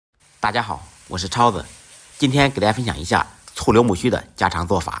大家好，我是超子，今天给大家分享一下醋溜木须的家常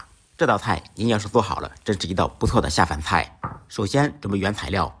做法。这道菜您要是做好了，真是一道不错的下饭菜。首先准备原材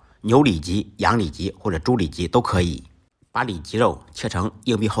料，牛里脊、羊里脊或者猪里脊都可以。把里脊肉切成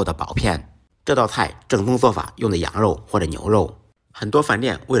硬币厚的薄片。这道菜正宗做法用的羊肉或者牛肉，很多饭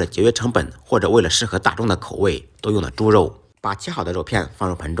店为了节约成本或者为了适合大众的口味，都用的猪肉。把切好的肉片放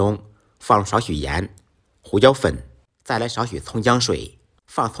入盆中，放入少许盐、胡椒粉，再来少许葱姜水。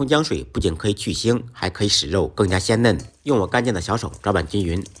放葱姜水不仅可以去腥，还可以使肉更加鲜嫩。用我干净的小手抓拌均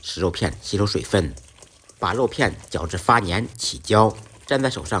匀，使肉片吸收水分。把肉片搅至发黏起胶，粘在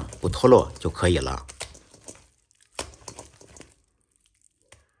手上不脱落就可以了。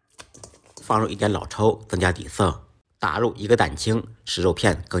放入一点老抽增加底色，打入一个蛋清，使肉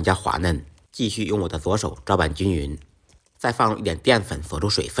片更加滑嫩。继续用我的左手抓拌均匀，再放入一点淀粉锁住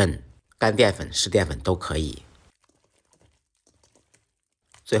水分，干淀粉、湿淀粉都可以。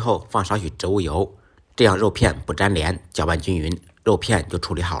最后放少许植物油，这样肉片不粘连，搅拌均匀，肉片就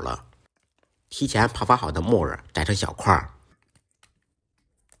处理好了。提前泡发好的木耳摘成小块，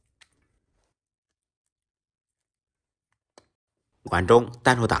碗中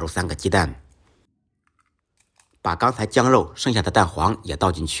单手打入3个鸡蛋，把刚才姜肉剩下的蛋黄也倒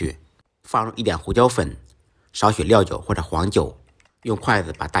进去，放入一点胡椒粉，少许料酒或者黄酒，用筷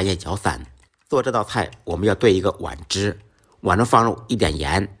子把蛋液搅散。做这道菜我们要兑一个碗汁，碗中放入一点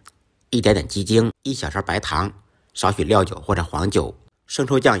盐、一点点鸡精、1小勺白糖、少许料酒或者黄酒、生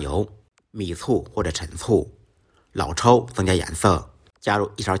抽酱油、米醋或者陈醋、老抽增加颜色，加入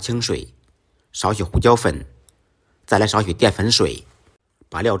1勺清水，少许胡椒粉，再来少许淀粉水，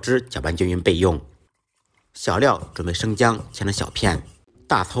把料汁搅拌均匀备用。小料准备生姜切成小片，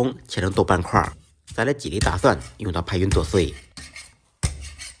大葱切成豆瓣块，再来几粒大蒜用刀拍匀剁碎。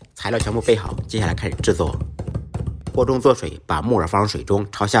材料全部备好，接下来开始制作。锅中做水，把木耳放入水中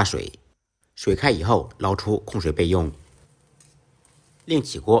焯下水，水开以后捞出控水备用。另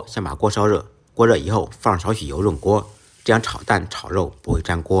起锅，先把锅烧热，锅热以后放少许油润锅，这样炒蛋炒肉不会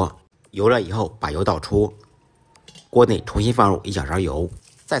粘锅。油热以后把油倒出，锅内重新放入1小勺油，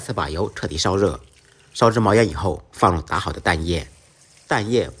再次把油彻底烧热，烧至冒烟以后放入打好的蛋液。蛋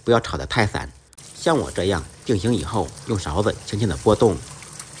液不要炒得太散，像我这样定型以后，用勺子轻轻的拨动，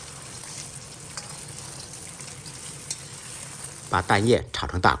把蛋液炒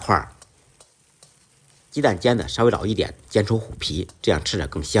成大块。鸡蛋煎的稍微老一点，煎出虎皮，这样吃着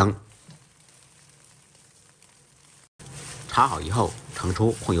更香。炒好以后盛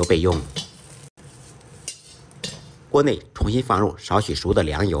出控油备用。锅内重新放入少许熟的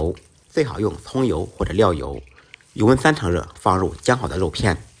凉油，最好用葱油或者料油，油温3成热，放入姜好的肉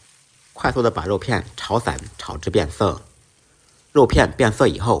片，快速的把肉片炒散，炒至变色。肉片变色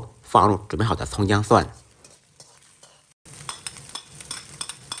以后，放入准备好的葱姜蒜，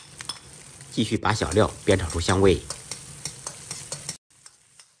继续把小料煸炒出香味。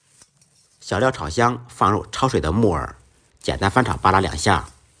小料炒香，放入焯水的木耳，简单翻炒扒拉2下，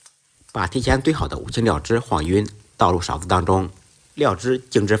把提前兑好的5星料汁晃匀，倒入勺子当中。料汁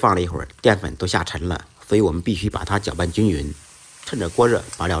静置放了一会儿，淀粉都下沉了，所以我们必须把它搅拌均匀。趁着锅热，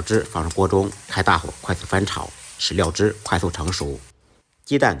把料汁放入锅中，开大火快速翻炒，使料汁快速成熟。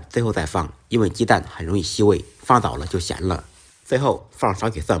鸡蛋最后再放，因为鸡蛋很容易吸味，放早了就咸了。最后放少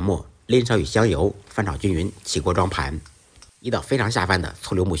许蒜末，淋少许香油，翻炒均匀，起锅装盘。一道非常下饭的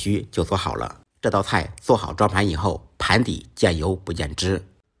醋溜木须就做好了。这道菜做好装盘以后，盘底见油不见汁，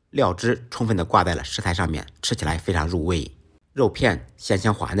料汁充分的挂在了食材上面，吃起来非常入味。肉片鲜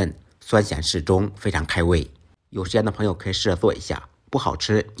香滑嫩，酸咸适中，非常开胃。有时间的朋友可以试着做一下，不好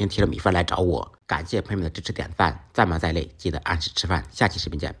吃您提着米饭来找我。感谢朋友们的支持点赞，再忙再累记得按时吃饭。下期视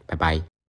频见，拜拜。